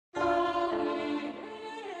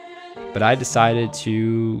but I decided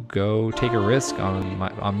to go take a risk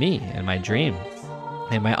on me and my dream.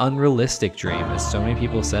 And my unrealistic dream, as so many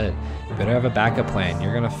people said, you better have a backup plan.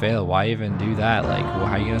 You're going to fail. Why even do that? Like, well,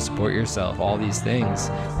 how are you going to support yourself? All these things.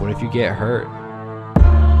 What if you get hurt?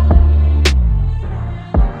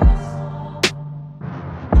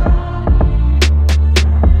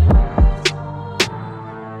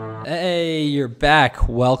 Hey, you're back.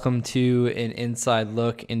 Welcome to an inside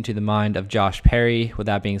look into the mind of Josh Perry. With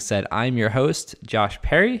that being said, I'm your host, Josh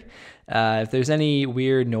Perry. If there's any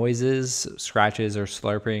weird noises, scratches, or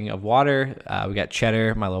slurping of water, we got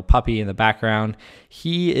Cheddar, my little puppy, in the background.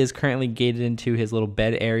 He is currently gated into his little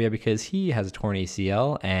bed area because he has a torn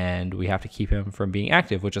ACL, and we have to keep him from being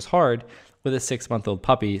active, which is hard with a 6-month-old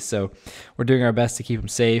puppy. So we're doing our best to keep him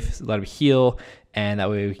safe, let him heal, and that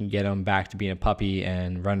way we can get him back to being a puppy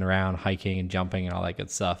and running around, hiking and jumping and all that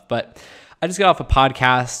good stuff. But I just got off a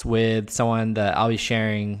podcast with someone that I'll be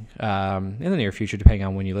sharing in the near future, depending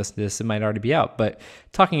on when you listen to this. It might already be out, but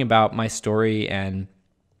talking about my story and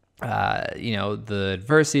the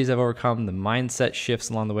adversities I've overcome, the mindset shifts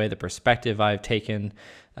along the way, the perspective I've taken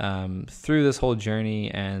through this whole journey,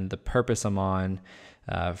 and the purpose I'm on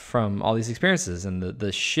from all these experiences, and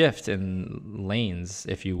the shift in lanes,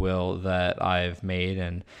 if you will, that I've made,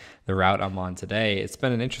 and the route I'm on today. It's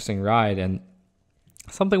been an interesting ride, and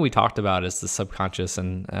something we talked about is the subconscious,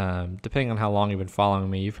 and depending on how long you've been following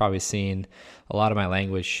me, you've probably seen a lot of my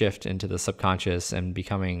language shift into the subconscious and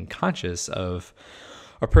becoming conscious of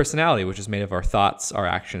our personality, which is made of our thoughts, our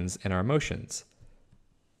actions, and our emotions.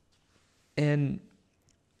 And,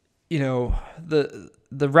 the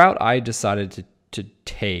route I decided to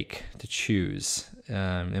choose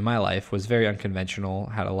in my life was very unconventional,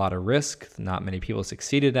 had a lot of risk. Not many people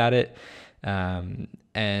succeeded at it.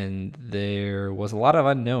 And there was a lot of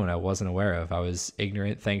unknown I wasn't aware of. I was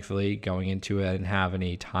ignorant, thankfully, going into it. I didn't have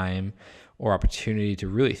any time or opportunity to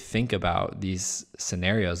really think about these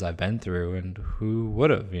scenarios I've been through, and who would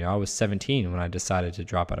have? I was 17 when I decided to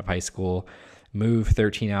drop out of high school, move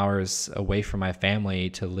 13 hours away from my family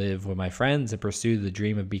to live with my friends and pursue the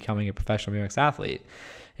dream of becoming a professional BMX athlete.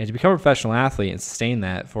 And to become a professional athlete and sustain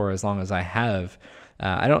that for as long as I have,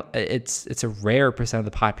 it's a rare percent of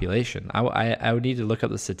the population. I would need to look up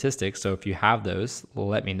the statistics. So if you have those,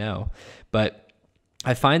 let me know. But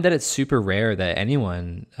I find that it's super rare that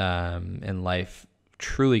anyone in life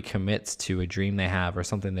truly commits to a dream they have or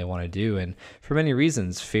something they want to do. And for many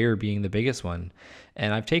reasons, fear being the biggest one.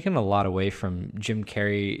 And I've taken a lot away from Jim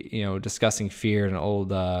Carrey, discussing fear in an old,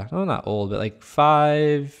 not old, but like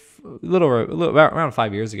around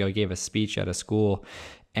 5 years ago, he gave a speech at a school,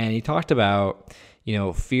 and he talked about,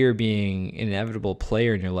 fear being an inevitable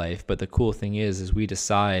player in your life. But the cool thing is we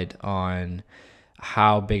decide on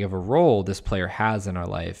how big of a role this player has in our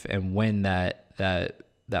life and when that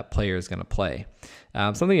player is going to play.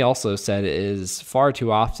 Something he also said is, far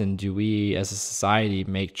too often do we as a society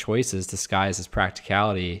make choices disguised as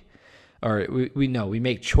practicality, or we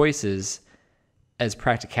make choices as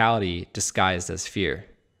practicality disguised as fear.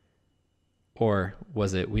 Or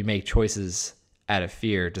was it we make choices out of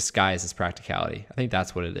fear disguised as practicality? I think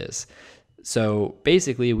that's what it is. So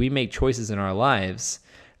basically, we make choices in our lives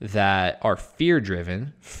that are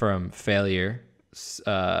fear-driven, from failure,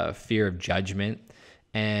 fear of judgment,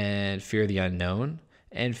 and fear of the unknown,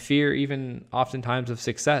 and fear even oftentimes of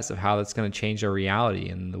success, of how that's going to change our reality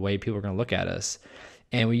and the way people are going to look at us.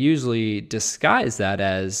 And we usually disguise that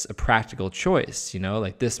as a practical choice,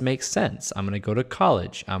 like, this makes sense. I'm going to go to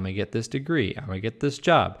college. I'm going to get this degree. I'm going to get this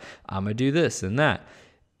job. I'm going to do this and that.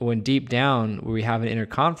 When deep down we have an inner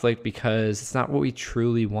conflict because it's not what we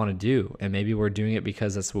truly want to do. And maybe we're doing it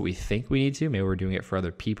because that's what we think we need to. Maybe we're doing it for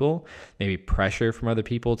other people, maybe pressure from other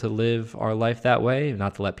people to live our life that way,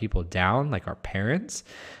 not to let people down, like our parents,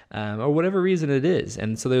 or whatever reason it is.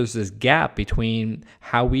 And so there's this gap between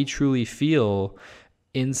how we truly feel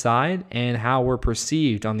inside and how we're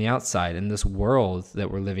perceived on the outside in this world that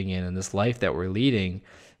we're living in and this life that we're leading.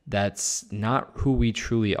 That's not who we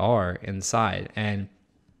truly are inside. And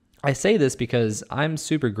I say this because I'm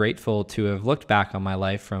super grateful to have looked back on my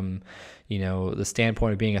life from, the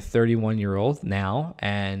standpoint of being a 31-year-old now,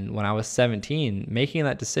 and when I was 17, making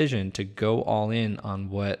that decision to go all in on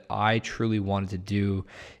what I truly wanted to do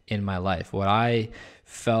in my life, what I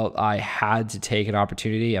felt I had to take an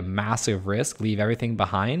opportunity, a massive risk, leave everything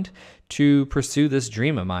behind to pursue this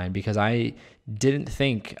dream of mine, because I didn't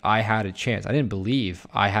think I had a chance. I didn't believe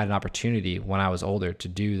I had an opportunity when I was older to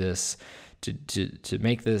do this, to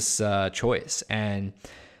make this choice. And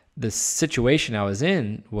the situation I was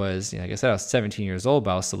in was, like I said, I was 17 years old,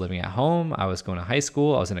 but I was still living at home. I was going to high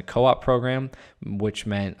school. I was in a co-op program, which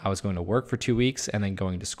meant I was going to work for 2 weeks and then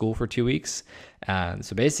going to school for 2 weeks.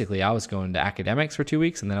 So basically, I was going to academics for 2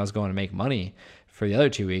 weeks, and then I was going to make money for the other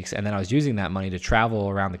 2 weeks. And then I was using that money to travel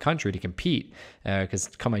around the country to compete, because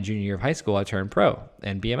come my junior year of high school, I turned pro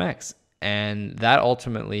in BMX. And that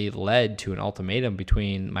ultimately led to an ultimatum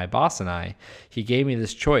between my boss and I. He gave me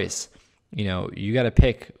this choice. You got to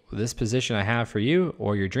pick this position I have for you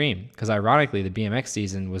or your dream. Because ironically, the BMX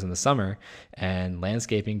season was in the summer and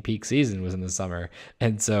landscaping peak season was in the summer.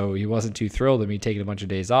 And so he wasn't too thrilled at me taking a bunch of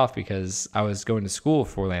days off because I was going to school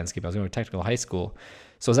for landscape. I was going to technical high school.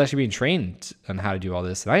 So I was actually being trained on how to do all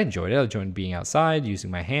this. And I enjoyed it. I enjoyed being outside,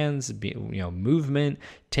 using my hands, movement,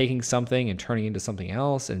 taking something and turning into something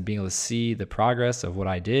else and being able to see the progress of what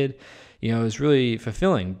I did. It was really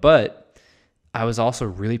fulfilling. But I was also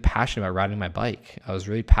really passionate about riding my bike. I was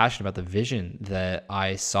really passionate about the vision that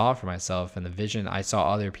I saw for myself and the vision I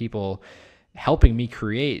saw other people helping me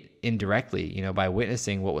create indirectly, by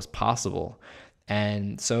witnessing what was possible.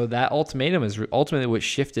 And so that ultimatum is ultimately what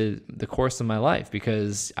shifted the course of my life,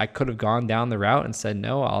 because I could have gone down the route and said,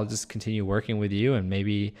 no, I'll just continue working with you and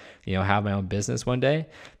maybe, have my own business one day.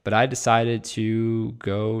 But I decided to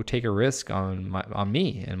go take a risk on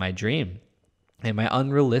me and my dream. And my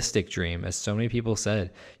unrealistic dream, as so many people said,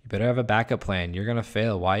 you better have a backup plan. You're going to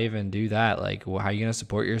fail. Why even do that? Like, how are you going to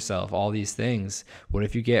support yourself? All these things. What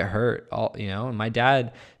if you get hurt? And my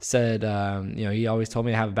dad said, he always told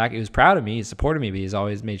me to have a backup. He was proud of me. He supported me, but he's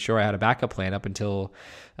always made sure I had a backup plan up until,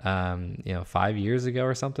 5 years ago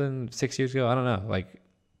or something, 6 years ago. I don't know. Like,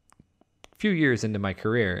 few years into my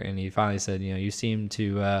career, and he finally said, you seem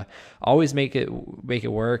to always make it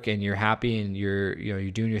work, and you're happy, and you're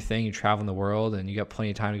doing your thing, you're traveling the world, and you got plenty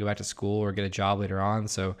of time to go back to school or get a job later on,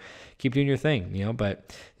 so keep doing your thing.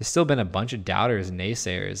 But there's still been a bunch of doubters and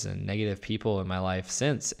naysayers and negative people in my life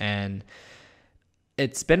since, and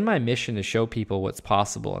it's been my mission to show people what's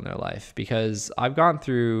possible in their life, because I've gone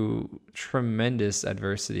through tremendous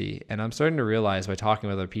adversity, and I'm starting to realize by talking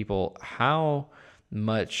with other people how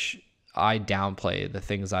much I downplay the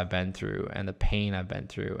things I've been through and the pain I've been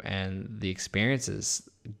through and the experiences,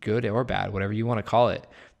 good or bad, whatever you want to call it,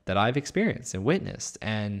 that I've experienced and witnessed.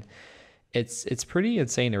 And it's pretty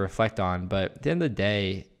insane to reflect on, but at the end of the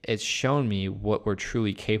day, it's shown me what we're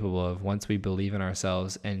truly capable of once we believe in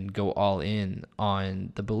ourselves and go all in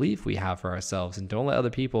on the belief we have for ourselves, and don't let other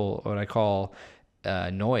people, what I call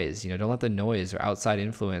noise, don't let the noise or outside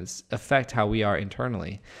influence affect how we are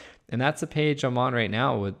internally. And that's the page I'm on right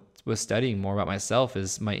now with studying more about myself,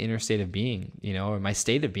 is my inner state of being, or my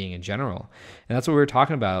state of being in general. And that's what we were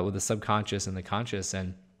talking about with the subconscious and the conscious.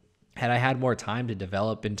 And had I had more time to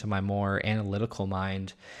develop into my more analytical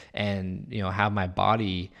mind and, have my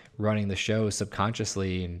body running the show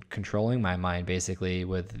subconsciously and controlling my mind basically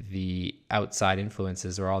with the outside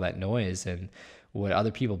influences or all that noise and what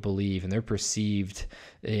other people believe and their perceived,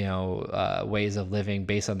 ways of living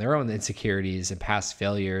based on their own insecurities and past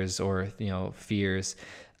failures or, fears,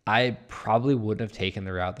 I probably wouldn't have taken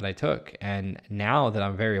the route that I took. And now that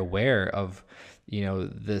I'm very aware of,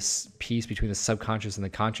 this piece between the subconscious and the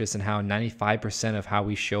conscious, and how 95% of how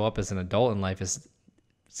we show up as an adult in life is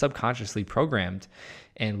subconsciously programmed,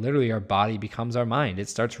 and literally our body becomes our mind. It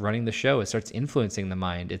starts running the show. It starts influencing the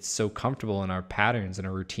mind. It's so comfortable in our patterns and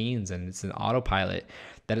our routines, and it's an autopilot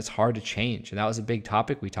that it's hard to change. And that was a big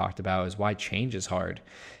topic we talked about, is why change is hard.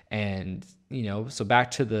 And, so back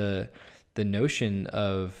to the notion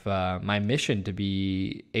of my mission to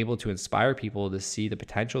be able to inspire people to see the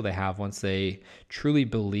potential they have once they truly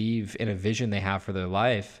believe in a vision they have for their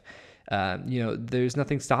life. There's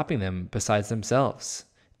nothing stopping them besides themselves.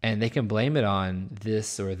 And they can blame it on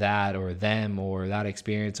this or that or them or that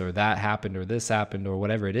experience or that happened or this happened or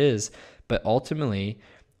whatever it is. But ultimately,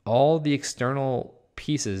 all the external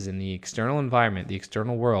pieces in the external environment, the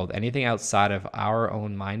external world, anything outside of our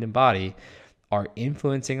own mind and body, are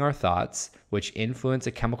influencing our thoughts, which influence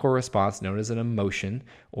a chemical response known as an emotion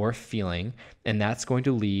or feeling. And that's going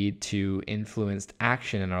to lead to influenced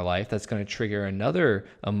action in our life. That's going to trigger another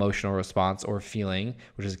emotional response or feeling,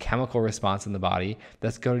 which is a chemical response in the body.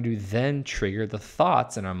 That's going to then trigger the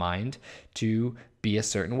thoughts in our mind to be a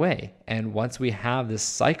certain way. And once we have this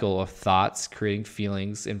cycle of thoughts creating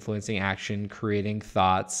feelings, influencing action, creating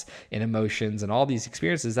thoughts and emotions and all these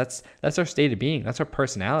experiences, that's our state of being. That's our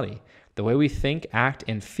personality. The way we think, act,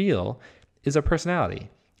 and feel is our personality.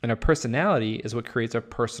 And our personality is what creates our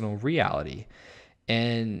personal reality.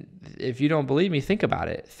 And if you don't believe me, think about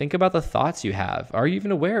it. Think about the thoughts you have. Are you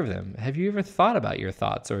even aware of them? Have you ever thought about your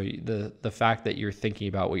thoughts, or the fact that you're thinking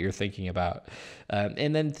about what you're thinking about?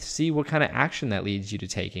 And then see what kind of action that leads you to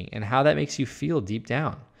taking and how that makes you feel deep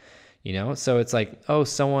down. So it's like, oh,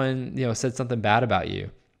 someone, said something bad about you.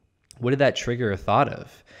 What did that trigger a thought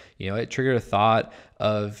of? It triggered a thought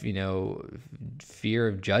of, fear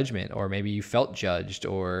of judgment, or maybe you felt judged,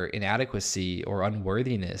 or inadequacy, or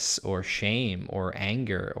unworthiness, or shame, or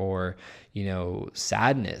anger, or,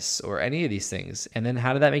 sadness, or any of these things. And then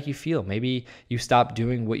how did that make you feel? Maybe you stopped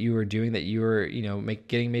doing what you were doing that you were,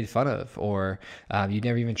 getting made fun of, or you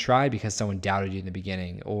never even tried because someone doubted you in the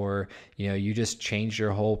beginning, or, you just changed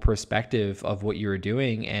your whole perspective of what you were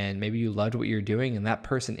doing, and maybe you loved what you're doing, and that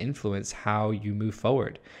person influenced how you move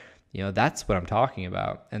forward. That's what I'm talking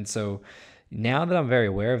about. And so now that I'm very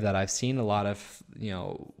aware of that, I've seen a lot of,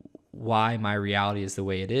 why my reality is the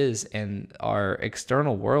way it is. And our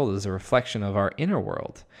external world is a reflection of our inner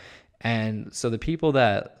world. And so the people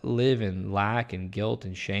that live in lack and guilt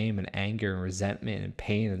and shame and anger and resentment and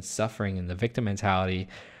pain and suffering and the victim mentality,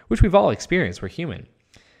 which we've all experienced, we're human.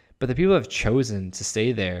 But the people who have chosen to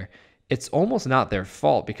stay there, it's almost not their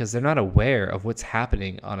fault, because they're not aware of what's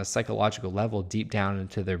happening on a psychological level deep down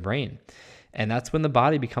into their brain. And that's when the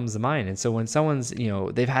body becomes the mind. And so when someone's,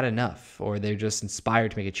 they've had enough, or they're just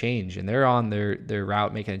inspired to make a change, and they're on their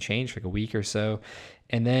route making a change for like a week or so,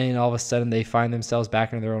 and then all of a sudden they find themselves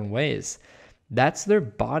back in their own ways. That's their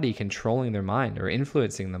body controlling their mind or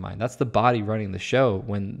influencing the mind. That's the body running the show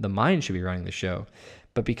when the mind should be running the show.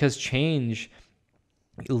 But because change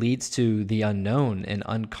leads to the unknown and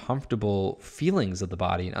uncomfortable feelings of the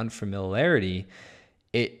body and unfamiliarity,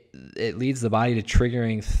 it leads the body to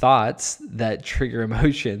triggering thoughts that trigger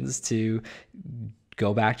emotions to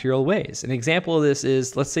go back to your old ways. An example of this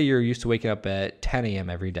is, let's say you're used to waking up at 10 a.m.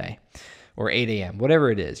 every day, or 8 a.m.,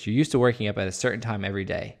 whatever it is. You're used to waking up at a certain time every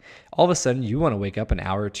day. All of a sudden, you want to wake up an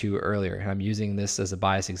hour or two earlier. And I'm using this as a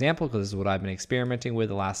biased example because this is what I've been experimenting with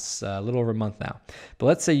the last little over a month now. But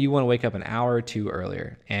let's say you want to wake up an hour or two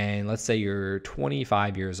earlier. And let's say you're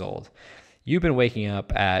 25 years old. You've been waking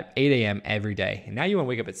up at 8 a.m. every day. And now you want to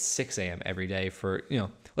wake up at 6 a.m. every day for,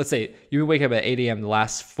 let's say you wake up at 8 a.m. the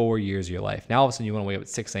last 4 years of your life. Now all of a sudden you want to wake up at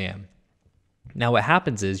 6 a.m. Now what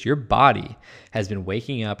happens is your body has been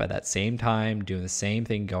waking up at that same time, doing the same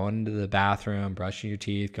thing, going to the bathroom, brushing your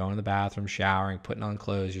teeth, going to the bathroom, showering, putting on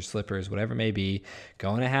clothes, your slippers, whatever it may be,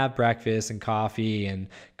 going to have breakfast and coffee and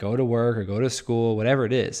go to work or go to school, whatever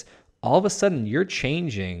it is. All of a sudden you're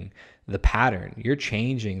changing the pattern, you're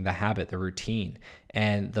changing the habit, the routine,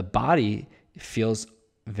 and the body feels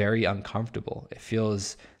very uncomfortable. It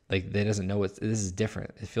feels like they doesn't know what this is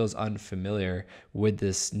different. It feels unfamiliar with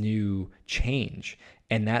this new change.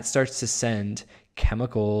 And that starts to send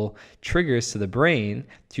chemical triggers to the brain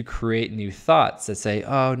to create new thoughts that say,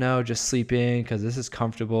 oh no, just sleep in because this is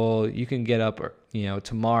comfortable. You can get up,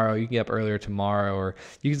 tomorrow, you can get up earlier tomorrow, or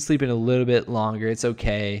you can sleep in a little bit longer. It's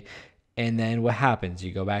okay. And then what happens?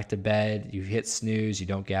 You go back to bed, you hit snooze, you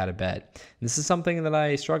don't get out of bed. And this is something that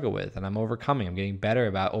I struggle with, and I'm overcoming. I'm getting better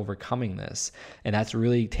about overcoming this. And that's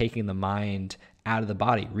really taking the mind out of the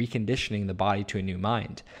body, reconditioning the body to a new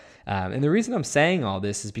mind. And the reason I'm saying all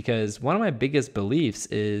this is because one of my biggest beliefs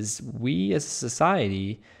is we as a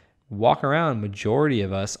society walk around, majority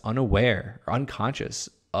of us, unaware or unconscious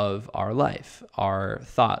of our life, our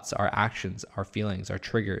thoughts, our actions, our feelings, our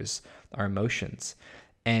triggers, our emotions.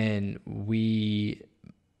 And we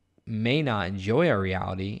may not enjoy our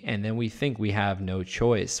reality, and then we think we have no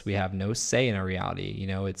choice, we have no say in our reality.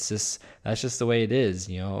 It's just, that's just the way it is.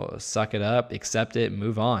 Suck it up, accept it,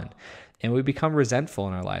 move on. And we become resentful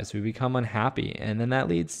in our lives, we become unhappy, and then that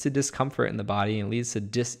leads to discomfort in the body and leads to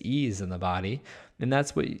dis-ease in the body. And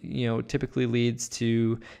that's what typically leads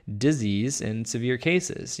to disease in severe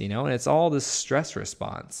cases, and it's all this stress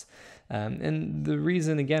response. And the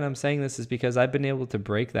reason, again, I'm saying this is because I've been able to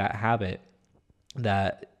break that habit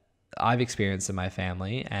that I've experienced in my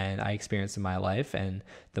family and I experienced in my life. And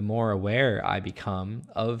the more aware I become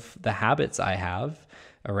of the habits I have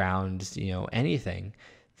around, anything,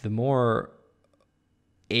 the more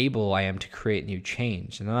able I am to create new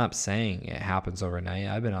change. And I'm not saying it happens overnight.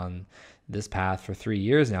 I've been on this path for 3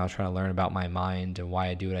 years now, trying to learn about my mind and why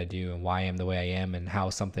I do what I do and why I am the way I am, and how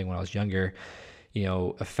something when I was younger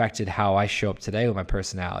affected how I show up today with my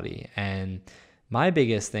personality. And my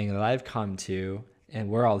biggest thing that I've come to, and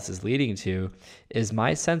where all this is leading to, is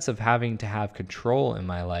my sense of having to have control in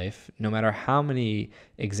my life. No matter how many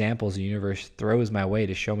examples the universe throws my way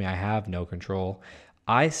to show me I have no control,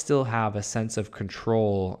 I still have a sense of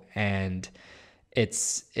control and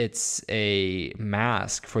it's a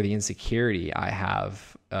mask for the insecurity I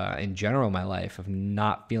have in general in my life of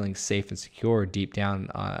not feeling safe and secure deep down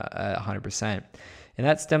at 100%. And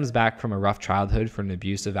that stems back from a rough childhood from an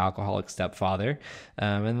abusive alcoholic stepfather.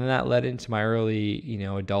 And then that led into my early,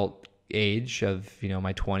 adult age of,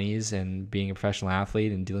 my 20s and being a professional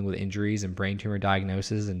athlete and dealing with injuries and brain tumor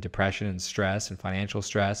diagnosis and depression and stress and financial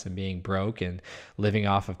stress and being broke and living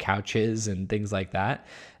off of couches and things like that.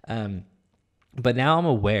 But now I'm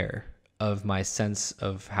aware of my sense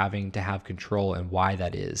of having to have control and why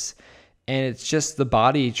that is. And it's just the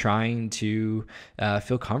body trying to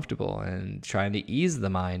feel comfortable and trying to ease the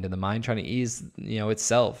mind, and the mind trying to ease,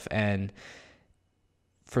 itself. And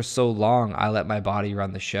for so long, I let my body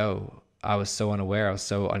run the show. I was so unaware. I was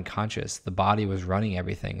so unconscious. The body was running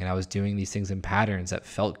everything, and I was doing these things in patterns that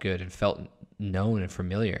felt good and felt known and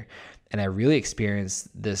familiar. And I really experienced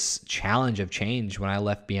this challenge of change when I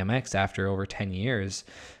left BMX after over 10 years,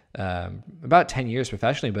 about 10 years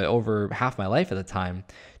professionally, but over half my life at the time,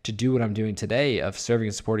 to do what I'm doing today of serving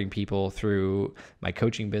and supporting people through my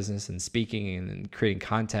coaching business and speaking and creating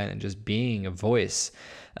content and just being a voice.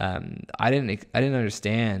 I didn't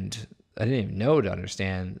understand. I didn't even know to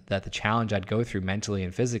understand that the challenge I'd go through mentally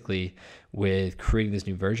and physically with creating this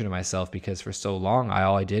new version of myself, because for so long,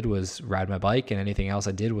 all I did was ride my bike, and anything else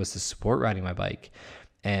I did was to support riding my bike.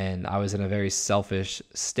 And I was in a very selfish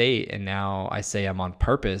state. And now I say I'm on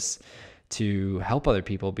purpose to help other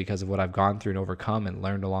people because of what I've gone through and overcome and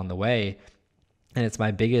learned along the way. And it's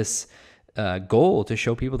my biggest goal to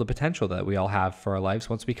show people the potential that we all have for our lives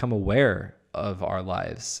once we become aware of our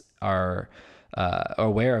lives,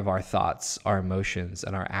 aware of our thoughts, our emotions,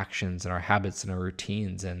 and our actions, and our habits, and our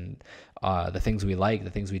routines, and the things we like, the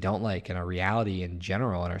things we don't like, and our reality in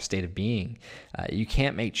general, and our state of being. You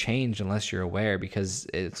can't make change unless you're aware, because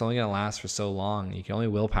it's only going to last for so long. You can only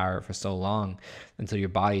willpower it for so long until your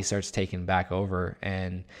body starts taking back over.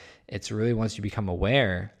 And it's really once you become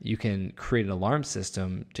aware, you can create an alarm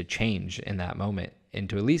system to change in that moment, and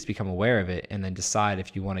to at least become aware of it, and then decide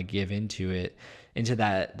if you want to give into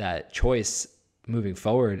that choice moving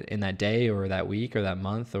forward in that day or that week or that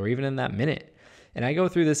month or even in that minute. And I go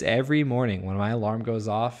through this every morning when my alarm goes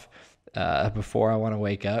off before I want to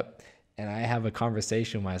wake up, and I have a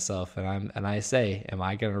conversation with myself, and I say, am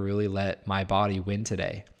I going to really let my body win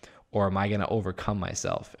today? Or am I going to overcome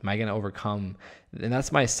myself? Am I going to overcome? And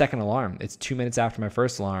that's my second alarm. It's 2 minutes after my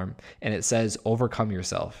first alarm, and it says, overcome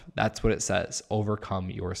yourself. That's what it says, overcome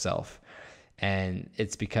yourself. And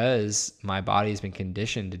it's because my body's been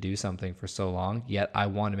conditioned to do something for so long, yet I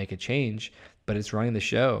want to make a change, but it's running the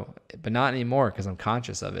show. But not anymore, because I'm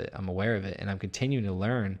conscious of it. I'm aware of it, and I'm continuing to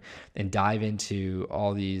learn and dive into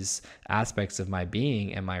all these aspects of my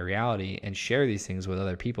being and my reality and share these things with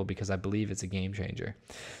other people, because I believe it's a game changer.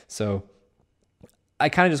 So I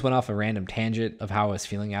kind of just went off a random tangent of how I was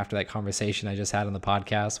feeling after that conversation I just had on the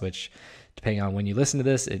podcast, which, depending on when you listen to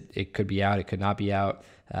this, it could be out, it could not be out,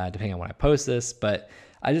 depending on when I post this. But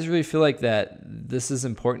I just really feel like that this is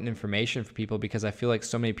important information for people, because I feel like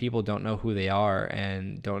so many people don't know who they are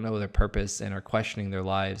and don't know their purpose and are questioning their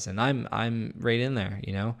lives. And I'm right in there,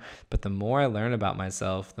 But the more I learn about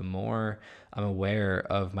myself, the more I'm aware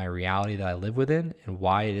of my reality that I live within and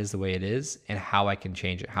why it is the way it is and how I can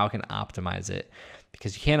change it, how I can optimize it.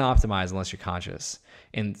 Because you can't optimize unless you're conscious.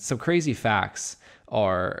 And some crazy facts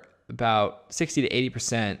are about 60 to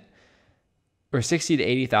 80%, or 60 to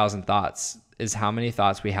 80,000 thoughts is how many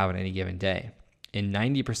thoughts we have on any given day. And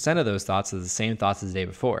 90% of those thoughts are the same thoughts as the day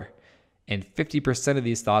before. And 50% of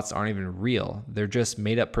these thoughts aren't even real. They're just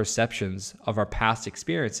made up perceptions of our past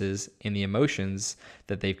experiences and the emotions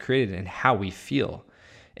that they've created and how we feel.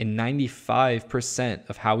 And 95%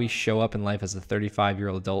 of how we show up in life as a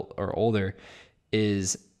 35-year-old adult or older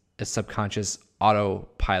is a subconscious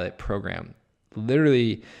autopilot program.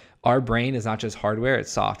 Literally, our brain is not just hardware,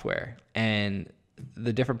 it's software. And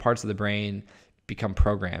the different parts of the brain become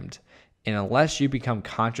programmed. And unless you become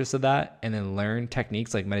conscious of that and then learn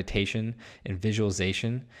techniques like meditation and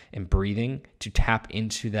visualization and breathing to tap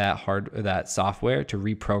into that software to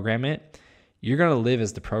reprogram it, you're going to live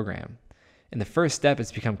as the program. And the first step is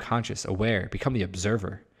to become conscious, aware, become the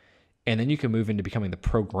observer. And then you can move into becoming the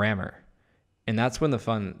programmer. And that's when the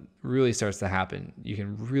fun really starts to happen. You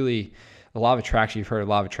can really, a law of attraction, you've heard of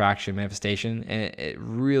law of attraction, manifestation, and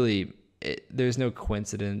there's no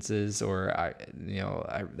coincidences or,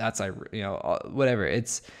 whatever.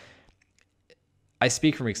 I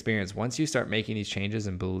speak from experience. Once you start making these changes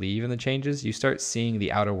and believe in the changes, you start seeing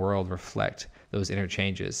the outer world reflect those inner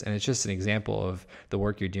changes. And it's just an example of the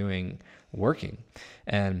work you're doing working.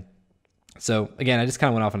 And so again, I just kind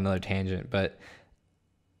of went off on another tangent, but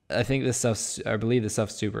I believe this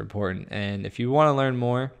stuff's super important. And if you want to learn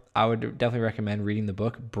more, I would definitely recommend reading the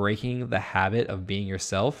book, Breaking the Habit of Being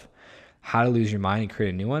Yourself, How to Lose Your Mind and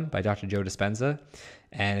Create a New One by Dr. Joe Dispenza.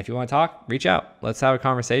 And if you want to talk, reach out. Let's have a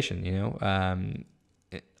conversation.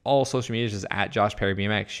 All social media is just at Josh Perry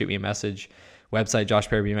BMX. Shoot me a message. Website,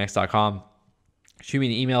 joshperrybmx.com. Shoot me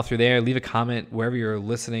an email through there. Leave a comment wherever you're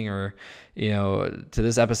listening or, to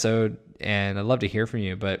this episode. And I'd love to hear from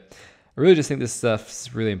you. But I really just think this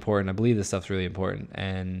stuff's really important. I believe this stuff's really important.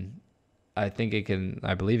 And I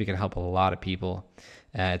believe it can help a lot of people.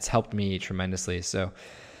 It's helped me tremendously. So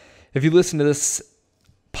if you listen to this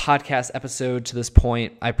podcast episode to this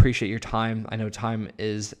point, I appreciate your time. I know time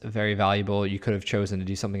is very valuable. You could have chosen to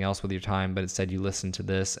do something else with your time, but instead you listened to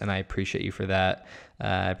this, and I appreciate you for that.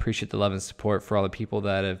 I appreciate the love and support for all the people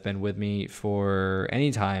that have been with me for any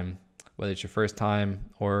time, whether it's your first time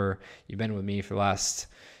or you've been with me for the last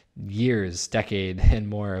years, decade, and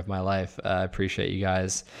more of my life. I appreciate you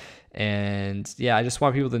guys. And yeah, I just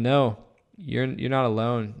want people to know you're not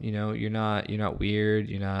alone. You're not weird.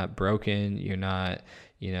 You're not broken. You're not,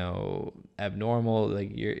 abnormal.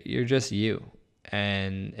 Like you're just you.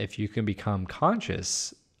 And if you can become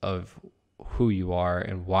conscious of who you are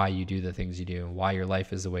and why you do the things you do and why your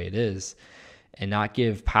life is the way it is, and not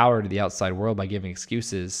give power to the outside world by giving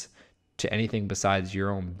excuses to anything besides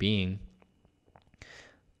your own being,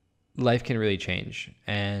 life can really change.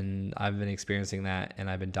 And I've been experiencing that, and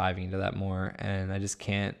I've been diving into that more, and I just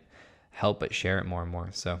can't help but share it more and more.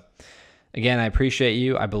 So again, I appreciate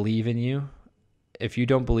you. I believe in you. If you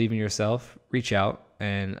don't believe in yourself, reach out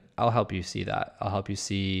and I'll help you see that. I'll help you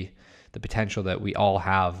see the potential that we all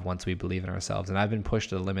have once we believe in ourselves. And I've been pushed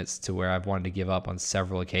to the limits to where I've wanted to give up on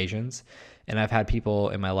several occasions. And I've had people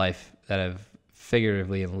in my life that have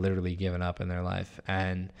figuratively and literally given up in their life.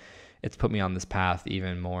 And it's put me on this path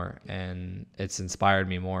even more. And it's inspired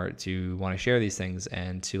me more to want to share these things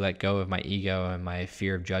and to let go of my ego and my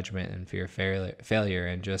fear of judgment and fear of failure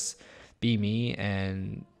and just be me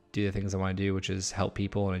and do the things I want to do, which is help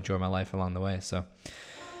people and enjoy my life along the way. So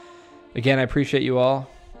again, I appreciate you all.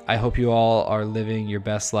 I hope you all are living your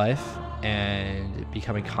best life and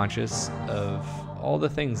becoming conscious of all the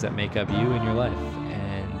things that make up you and your life.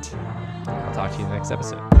 And I'll talk to you in the next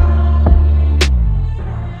episode.